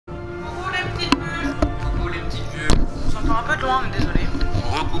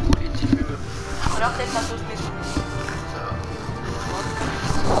Alors peut-être la sauce maison.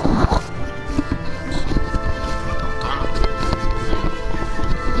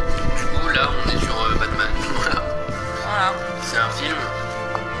 Du coup là on est sur Batman. Voilà. C'est un film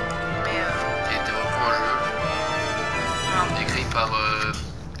Mais qui a été repris en jeu. voilà. Écrit par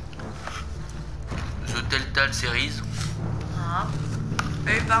The Telltale Series. Voilà.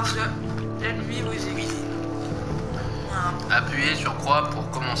 Et parce que l'ennemi vous existe. Voilà. Appuyez sur croix pour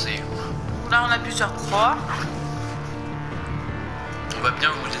commencer. Là on appuie sur croix. On va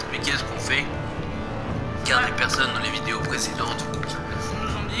bien vous expliquer ce qu'on fait. Car des personnes dans les vidéos précédentes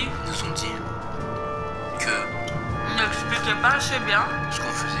Ils nous ont dit que on n'expliquait pas assez bien. ce qu'on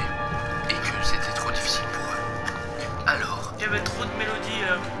faisait et que c'était trop difficile pour eux. Alors, Il y avait trop de mélodies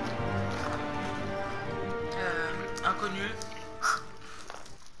inconnues.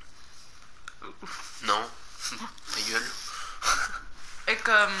 non, ta gueule. Et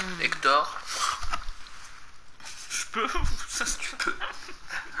comme Hector, je peux, ça se tu peux.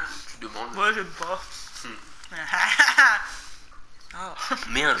 tu demandes. Moi j'aime pas. Oh.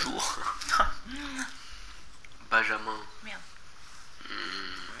 Mais un jour, Benjamin, Merde.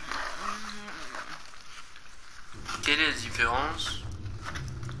 quelle est la différence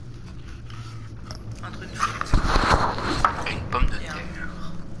Entre une frite et une pomme de et terre? un mur.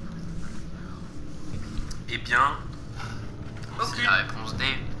 Eh bien, c'est Aucune. la réponse D.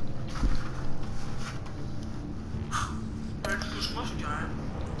 Touche-moi, je dirais.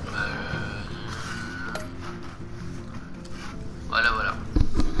 Voilà, voilà.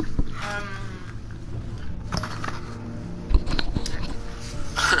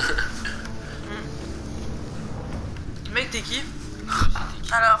 Mec, t'es qui?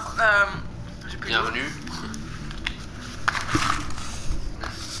 Alors, j'ai plus Bienvenue.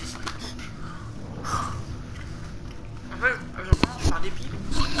 En fait, je commence par dépit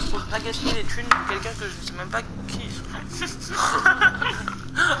pour pas gaspiller les thunes de quelqu'un que je sais même pas qui.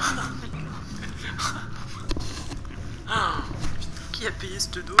 Qui a payé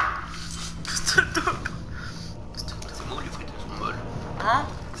cette dope? Cette dope? C'est moi ou les frites elles sont molles? Hein?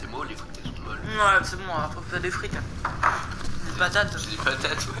 C'est moi ou les frites elles sont molles? Ouais, c'est bon, alors faut faire des frites. Des patates. C'est des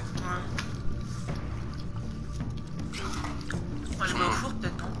patates, ouais. Ouais. Moi, je mets au four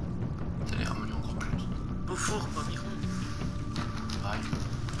peut-être, non? Ça a l'air harmonieux encore plus. Au four, pas au micro-ondes. Pareil.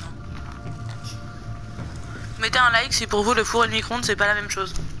 Mettez un like si pour vous le four et le micro-ondes c'est pas la même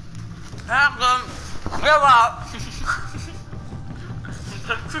chose. Alors comme... Et voilà.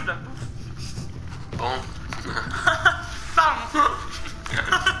 Ça pue de la bouffe. Bon. Pardon.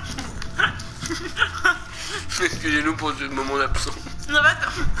 Excusez-nous pour ce moment d'absence. En fait...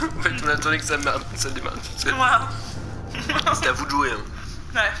 En fait, on attendait que ça démarre. Voilà. C'est à vous de jouer, hein.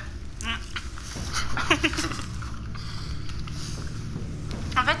 Ouais.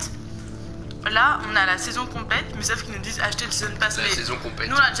 En fait, là on a la saison complète, mais sauf qu'ils nous disent acheter le season pass. C'est la Mais saison complète.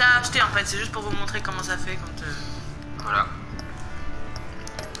 nous on l'a déjà acheté en fait, c'est juste pour vous montrer comment ça fait quand... Voilà.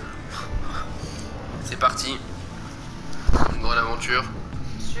 C'est parti. Une grande aventure.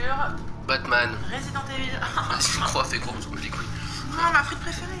 Sur Batman. Resident Evil. Vas-y, croix, fais gros, on s'en bat les couilles. Oh, ma frite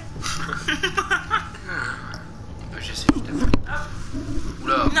préférée. J'essaie juste à...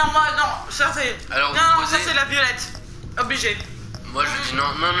 Oula. Non, moi non, ça c'est... Alors, non, vous ça posez... c'est la violette. Obligé. Moi je dis non,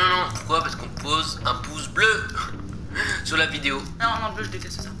 non, non, non. Pourquoi? Parce qu'on pose un pouce bleu sur la vidéo. Non, non, bleu, je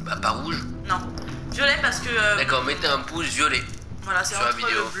déteste ça. Bah pas rouge. Non. Violet parce que... D'accord, mettez un pouce violet. Voilà, c'est sur la entre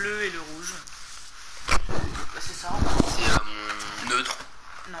vidéo. le bleu et le rouge. Bah, c'est ça. C'est neutre.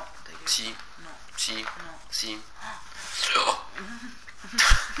 Non, ta gueule. Si, Non. si, Non. si. Oh.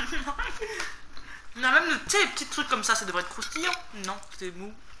 Non, même, tu sais, les petits trucs comme ça devrait être croustillant. Non, c'est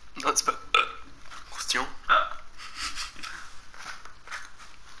mou. Non, c'est pas... Croustillant.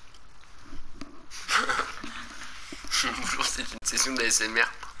 Bonjour, c'est une session d'ASMR.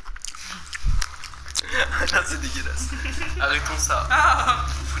 Là, c'est dégueulasse. Arrêtons ça. Ah.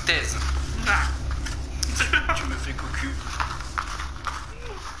 Foutaise. Ah. Tu me fais cocu.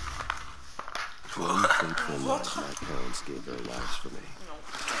 One fateful night, my parents gave their lives for me.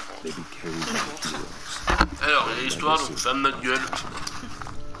 They became my heroes. Alors, il y a l'histoire, donc femme notre gueule.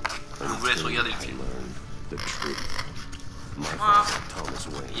 Je vous laisse regarder le film. The truth. My Wow. father, Thomas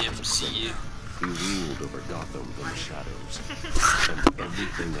Wayne, was a EMC. sinner. He ruled over Gotham from the shadows, and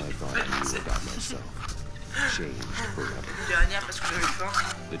everything I thought I knew about myself changed forever. Je dis rien parce que j'avais faim.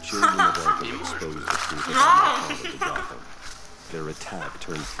 The children of Arkham exposed the truth of my father to Gotham. Their attack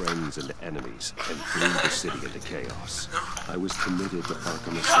turned friends into enemies and threw the city into chaos. I was committed to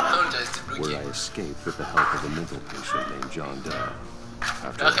Arkham Asylum, where I escaped with the help of a mental patient named John Doe.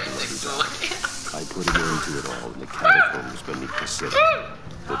 After I bloody died, I put an end to it all in the catacombs beneath the city.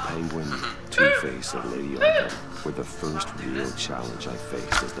 The Penguin, Two-Face, and Lady Arkham were the first real challenge I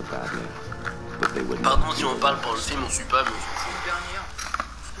faced as the Batman. But they would Pardon si on parle pendant le film, on suit pas, mais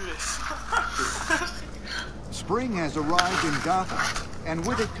Spring has arrived in Gotham, and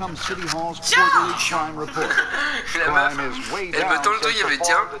with it comes City Hall's quarterly crime report. Crime is way down. Elle me tend le truc, elle fait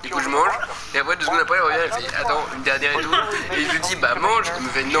tiens, du coup je mange, et après 2 secondes après elle revient, elle fait attends, une dernière et tout, et je lui dis bah mange, elle me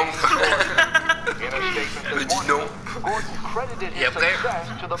fait non. Elle me dit non. Et après,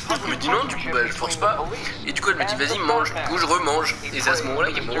 je me dis non, du coup bah je force pas, et du coup elle me dit vas-y mange, du coup je remange, et c'est à ce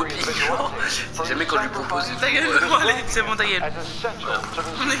moment-là qu'il me replie. C'est jamais quand je lui propose des Ta gueule, bon, allez, c'est bon, ta gueule.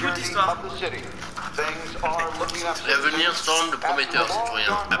 On écoute l'histoire. L'avenir semble prometteur, c'est tout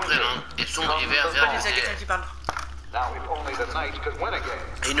rien. Après, non, et sombre et vert, Pas les quelqu'un qui parle.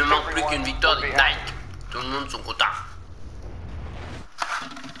 Et il ne manque plus qu'une victoire des Nike. Tout le monde sont contents.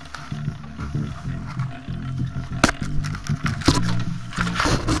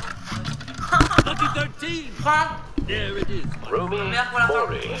 Prends. There it is. Romy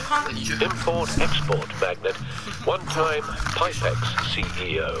Mori, import-export magnate, one-time Pipex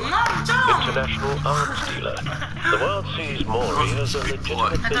CEO, international arms dealer. The world sees Mori as a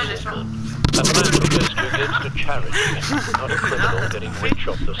legitimate businessman, a man who gives to charity, not a criminal getting rich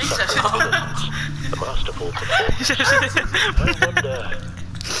off the suffering of innocence. A masterful performance. I wonder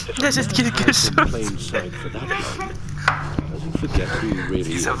if plain sight for that man. Doesn't forget who he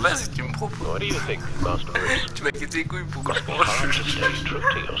really is. Ça va, c'est ce que tu me proposes. What do you think, Master Bruce? Tu m'as cassé les couilles pour que je Hard to mange. stay true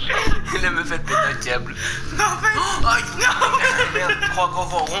to yourself. Il me fait péter un diable. Non, en fait. Oh, aïe. Merde, croix,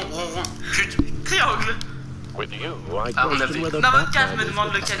 rond, chute. Triangle. With you, I Ah, on question avait- whether Dans votre cas, je Batman me is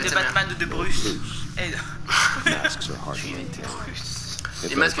demande the lequel de C'est Batman ou de Bruce. Et... Masks are hard to maintain.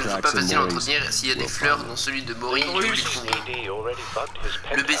 Les masques ne sont pas faciles à entretenir. S'il y a des fleurs dans celui de Mori, tous les trouveront. CD already bugged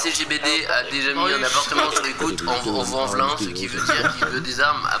his Le BCGBD a déjà mis un appartement sur les côtes en Vanvelin, ce qui veut dire qu'il veut des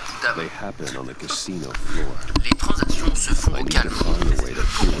armes à Poutave. They happen on the casino floor. Les transactions se font I au need to calme. find a way to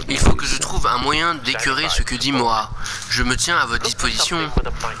prove Il faut que je trouve un moyen d'écœurer ce que dit Mora. Je me tiens à votre disposition.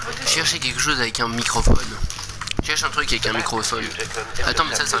 Cherchez quelque chose avec un microphone. Cherche un truc avec un microphone. Attends,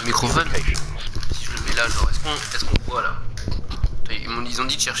 mais ça c'est un microphone. Si je le mets là, genre, est-ce qu'on voit là? Ils ont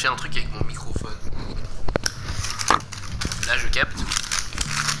dit de chercher un truc avec mon microphone. Là, je capte.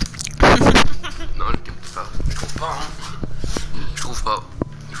 Non, je capte pas. Je trouve pas, hein. Je trouve pas.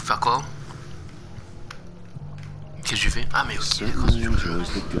 Il faut faire quoi? Qu'est-ce que je fais? Ah, mais ok, d'accord, Certainly c'est enjoys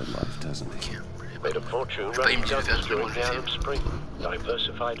the good life, doesn't he? Made a fortune Je sais pas, il me dit de faire ce que moi je fais.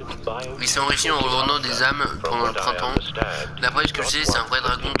 Il s'est enrichi en revendant des âmes pendant le printemps. D'après ce que je sais, c'est un vrai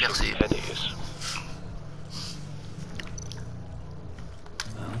dragon percé.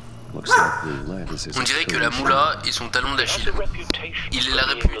 Looks like roulette is his On dirait que la Achilles moula est son talon d'Achille. Il est la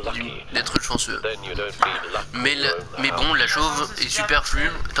réputation d'être chanceux. Mais bon, la chauve est superflue.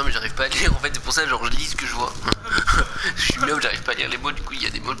 Attends, mais j'arrive pas à lire. En fait, c'est pour ça, genre, je lis ce que je vois. Je suis là où j'arrive pas à lire les mots. Du coup, il y a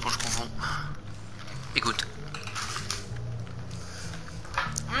des mots dont je confonds. Écoute.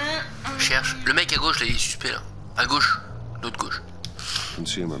 Cherche. Le mec à gauche, là, il est suspect, là. À gauche. L'autre gauche.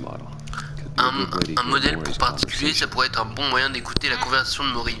 consumer model. Could be a good way to Un hear modèle pour Maury's particulier, ça conversation. pourrait être un bon moyen d'écouter la conversation de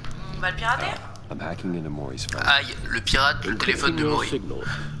Maury. On va le pirater. I'm hacking into Maury's phone. Aïe, le pirate le téléphone de Maury.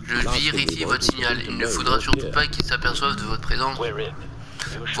 Je vérifie votre signal. Il ne faudra surtout pas qu'il s'aperçoive de votre présence.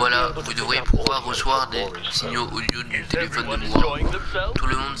 Voilà, vous devriez pouvoir recevoir des signaux audio du téléphone de Maury. Tout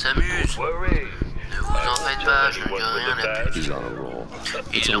le monde s'amuse. Ne vous en faites pas, je ne dis rien à plus. He's on a roll.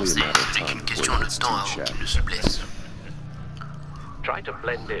 Et It's il only en a sait, matter ce of n'est qu'une time question before de it's temps too avant qu'il shabby. ne se blesse. Try to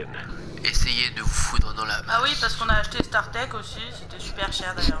blend in. Essayez de vous foudre dans la Ah oui, parce qu'on a acheté StarTech aussi. C'était super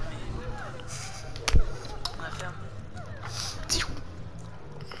cher d'ailleurs, mais. On a fait un peu.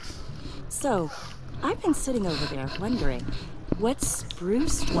 So, I've been sitting over there wondering, what's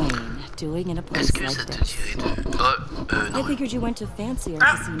Bruce Wayne doing in a Est-ce place que ça like te this? dirait de... Oh, I non. figured you went to fancier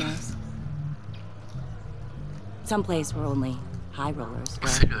casinos. Someplace where only high rollers go.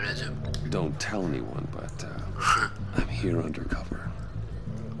 Fais-le à la deux. Don't tell anyone, but I'm here undercover.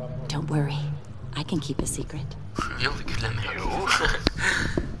 Don't worry, I can keep a secret. Viens, on fait que de la merde.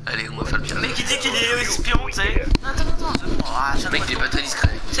 Allez, on va faire le pirate. Le mec il dit qu'il est espion, tu sais. Attends, c'est bon. Ah, Le mec il est pas très discret.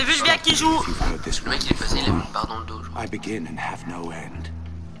 c'est Vulvia qui joue. You've heard this Le one mec il est passé, il a mis before. une barre dans le dos. Genre. I begin and have no end.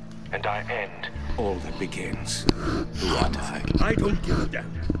 And I end all that begins. Who am I? I don't give a damn.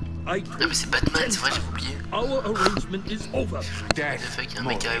 I Non mais c'est Batman, c'est vrai, j'ai oublié. Our arrangement is over. Le Death. fait qu'il y a un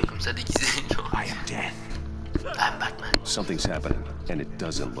mec qui arrive comme ça déguisé. Genre. I am death. Ah, Batman. Something's happening, and it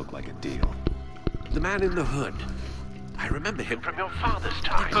doesn't look like a deal. The man in the hood. I remember him from your father's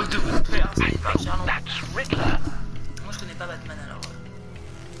time. L'époque de votre père, c'est I pas think cher, non. that's Riddler. Moi je connais pas Batman alors.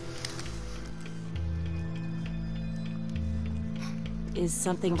 Is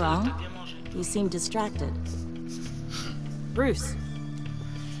something wrong? You seem distracted. Bruce.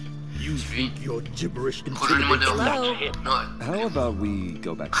 You think your gibberish Rejoignez-moi dehors. Hello? Ouais. How about we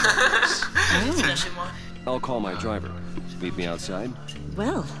go back to Paris? Viens chez moi. I'll call my driver. Meet me outside.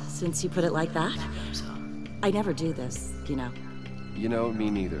 Well, since you put it like that, I never do this, you know. You know,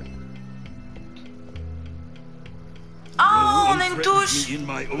 me neither. Oh, on a one une threatens touche. me in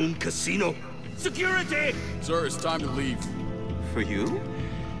my own casino. Security! Sir, it's time to leave. For you?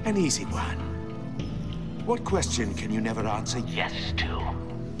 An easy one. What question can you never answer yes to?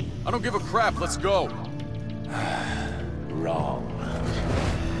 I don't give a crap. Let's go. Wrong.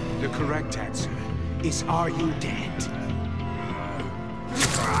 The correct answer is, are you dead?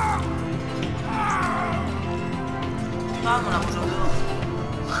 Ah, mon argent dehors.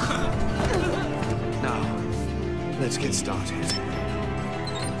 Now, let's get started.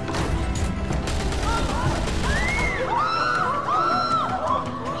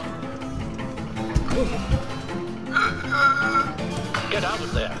 Get out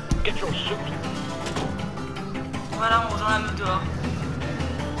of there. Get your suit. Voilà, on rejoint la meuf dehors.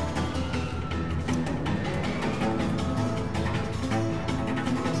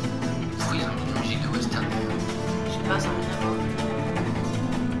 Pourquoi ils ont mis une musique de western? Je sais pas, ça n'a rien à voir.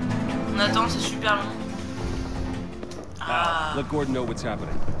 On attend, c'est super long. Ah. Let Gordon know what's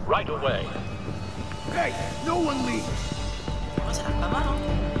happening. Right away. Hey, no one leave! Ouais, ça a l'air pas mal, hein.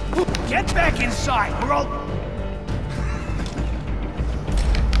 Get back inside! We're all...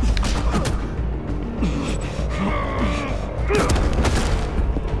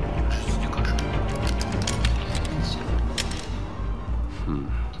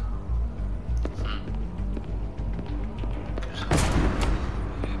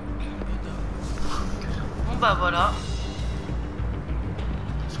 Bon bah voilà.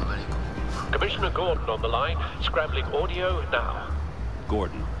 Ça va les coups. Commissioner Gordon on the line. Scrambling audio now.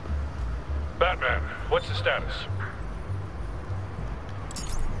 Gordon. Batman, what's the status?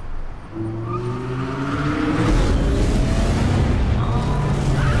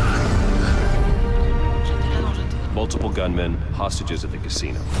 J'étais là, non, j'étais là. Multiple gunmen, hostages at the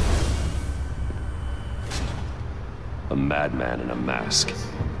casino. A madman in a mask.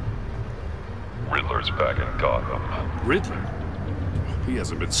 Riddler's back in Gotham. Riddler? He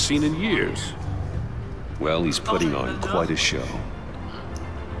hasn't been seen in years. Well, he's putting on quite a show.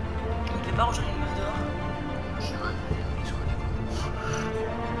 On était pas rejoint une meuf dehors.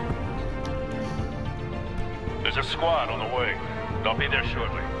 There's a squad on the way. They'll be there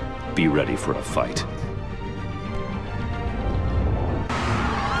shortly. Be ready for a fight.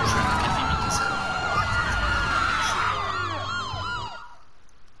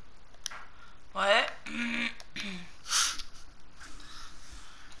 Ouais.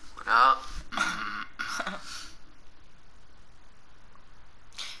 Voilà.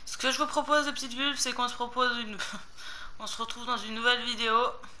 Ce que je vous propose, les petites vulves, c'est qu'on se propose une... On se retrouve dans une nouvelle vidéo.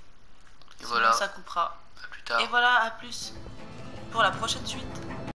 Et voilà. Ça coupera. À plus tard. Et voilà, à plus. Pour la prochaine suite.